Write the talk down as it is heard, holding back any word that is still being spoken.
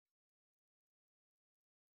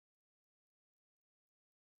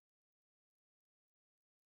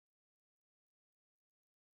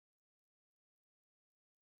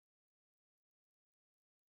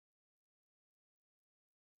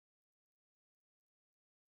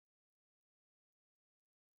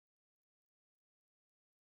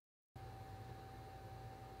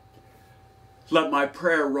Let my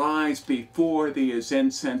prayer rise before thee as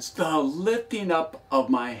incense, the lifting up of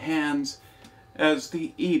my hands as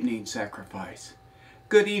the evening sacrifice.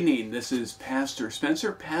 Good evening. This is Pastor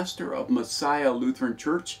Spencer, pastor of Messiah Lutheran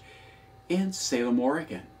Church in Salem,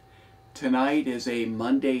 Oregon. Tonight is a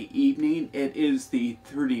Monday evening. It is the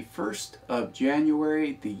 31st of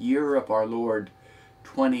January, the year of our Lord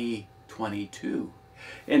 2022.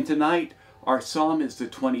 And tonight our psalm is the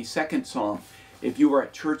 22nd Psalm. If you were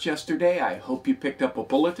at church yesterday, I hope you picked up a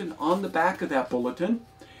bulletin. On the back of that bulletin,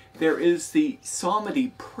 there is the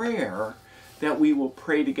psalmody prayer that we will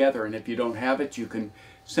pray together. And if you don't have it, you can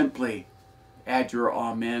simply add your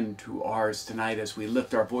amen to ours tonight as we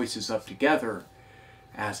lift our voices up together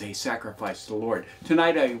as a sacrifice to the Lord.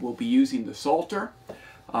 Tonight I will be using the Psalter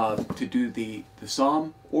to do the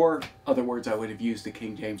psalm, or other words, I would have used the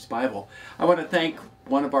King James Bible. I want to thank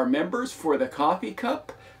one of our members for the coffee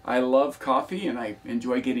cup. I love coffee and I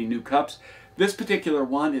enjoy getting new cups. This particular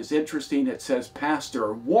one is interesting. It says,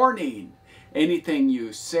 Pastor, warning, anything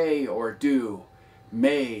you say or do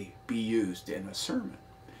may be used in a sermon.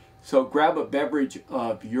 So grab a beverage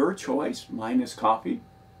of your choice. Mine is coffee.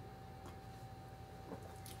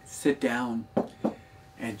 Sit down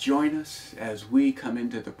and join us as we come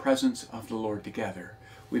into the presence of the Lord together.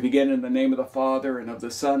 We begin in the name of the Father, and of the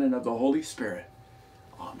Son, and of the Holy Spirit.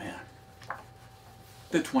 Amen.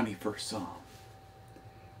 The 21st Psalm.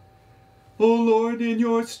 O Lord, in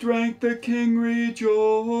your strength the King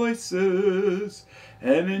rejoices,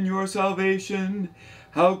 and in your salvation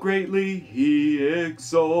how greatly he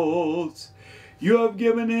exalts. You have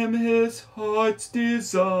given him his heart's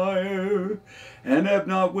desire, and have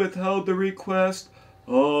not withheld the request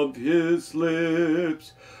of his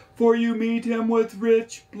lips. For you meet him with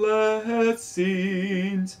rich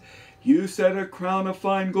blessings. You set a crown of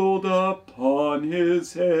fine gold upon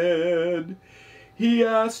his head. He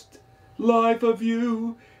asked life of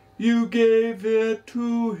you, you gave it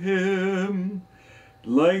to him.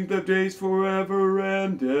 Length of days forever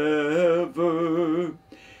and ever.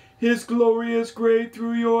 His glory is great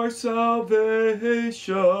through your salvation.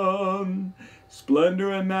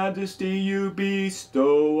 Splendor and majesty you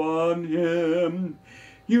bestow on him.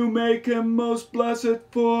 You make him most blessed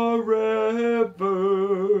forever.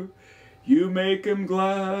 You make him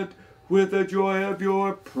glad with the joy of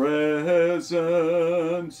your presence.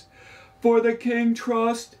 For the king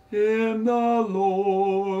trusts in the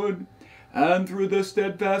Lord, and through the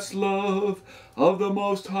steadfast love of the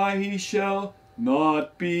Most High he shall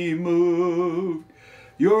not be moved.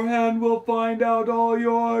 Your hand will find out all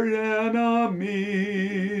your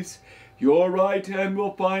enemies. Your right hand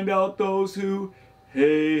will find out those who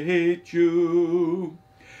hate you.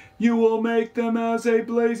 You will make them as a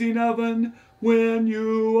blazing oven when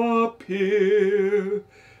you appear.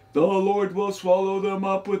 The Lord will swallow them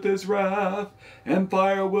up with his wrath, and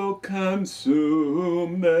fire will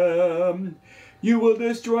consume them. You will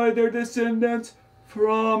destroy their descendants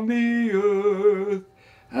from the earth,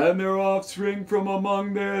 and their offspring from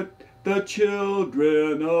among the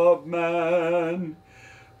children of man.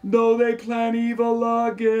 Though they plan evil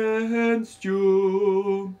against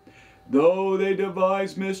you, though they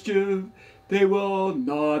devise mischief, they will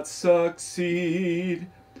not succeed.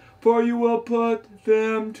 For you will put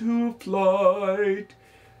them to flight,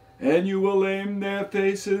 and you will aim their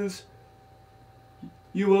faces.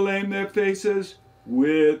 You will aim their faces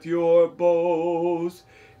with your bows.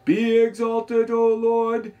 Be exalted, O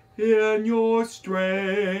Lord, in your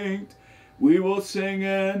strength. We will sing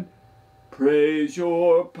and praise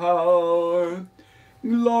your power.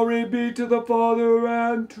 Glory be to the Father,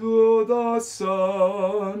 and to the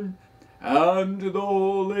Son, and to the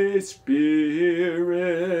Holy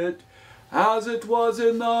Spirit, as it was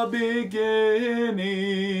in the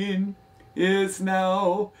beginning, is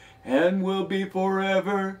now, and will be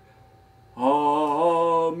forever.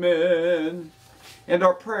 Amen. And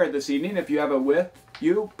our prayer this evening, if you have it with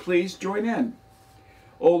you, please join in.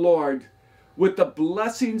 O Lord, with the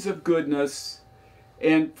blessings of goodness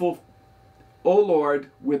and fulfill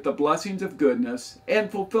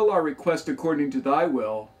our request according to thy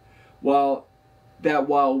will, while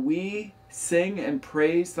we sing and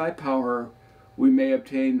praise thy power, we may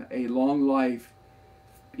obtain a long life,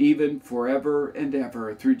 even forever and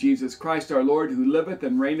ever, through Jesus Christ our Lord, who liveth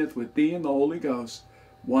and reigneth with thee in the Holy Ghost,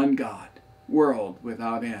 one God, world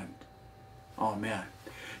without end. Amen.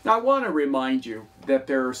 Now I want to remind you that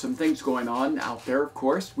there are some things going on out there. Of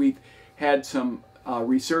course, we've had some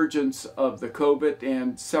resurgence of the COVID,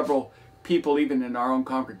 and several people, even in our own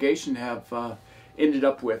congregation, have ended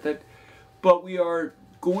up with it. But we are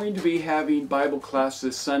going to be having Bible class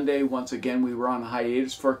this Sunday. Once again, we were on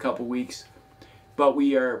hiatus for a couple weeks but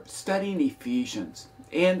we are studying Ephesians,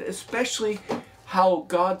 and especially how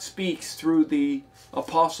God speaks through the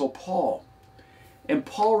Apostle Paul. And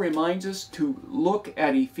Paul reminds us to look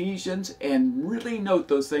at Ephesians and really note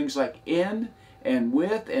those things like in and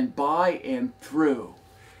with and by and through.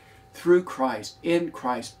 Through Christ, in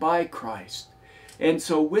Christ, by Christ. And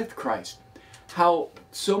so with Christ, how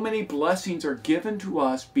so many blessings are given to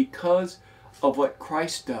us because of what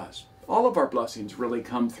Christ does. All of our blessings really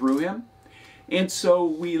come through him. And so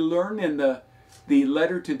we learn in the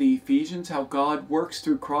letter to the Ephesians how God works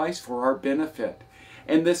through Christ for our benefit.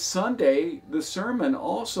 And this Sunday, the sermon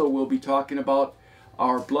also will be talking about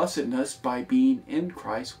our blessedness by being in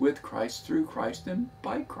Christ, with Christ, through Christ, and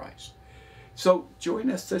by Christ. So join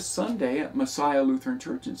us this Sunday at Messiah Lutheran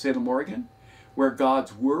Church in Salem, Oregon, where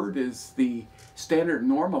God's Word is the standard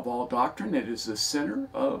norm of all doctrine. It is the center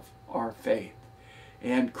of our faith.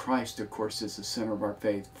 And Christ, of course, is the center of our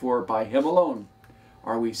faith. For by Him alone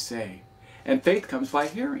are we saved. And faith comes by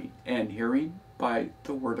hearing, and hearing by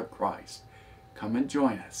the Word of Christ. Come and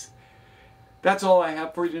join us. That's all I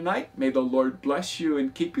have for you tonight. May the Lord bless you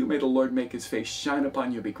and keep you. May the Lord make His face shine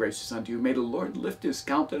upon you, be gracious unto you. May the Lord lift His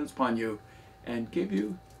countenance upon you and give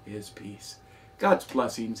you His peace. God's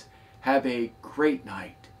blessings. Have a great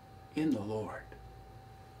night in the Lord.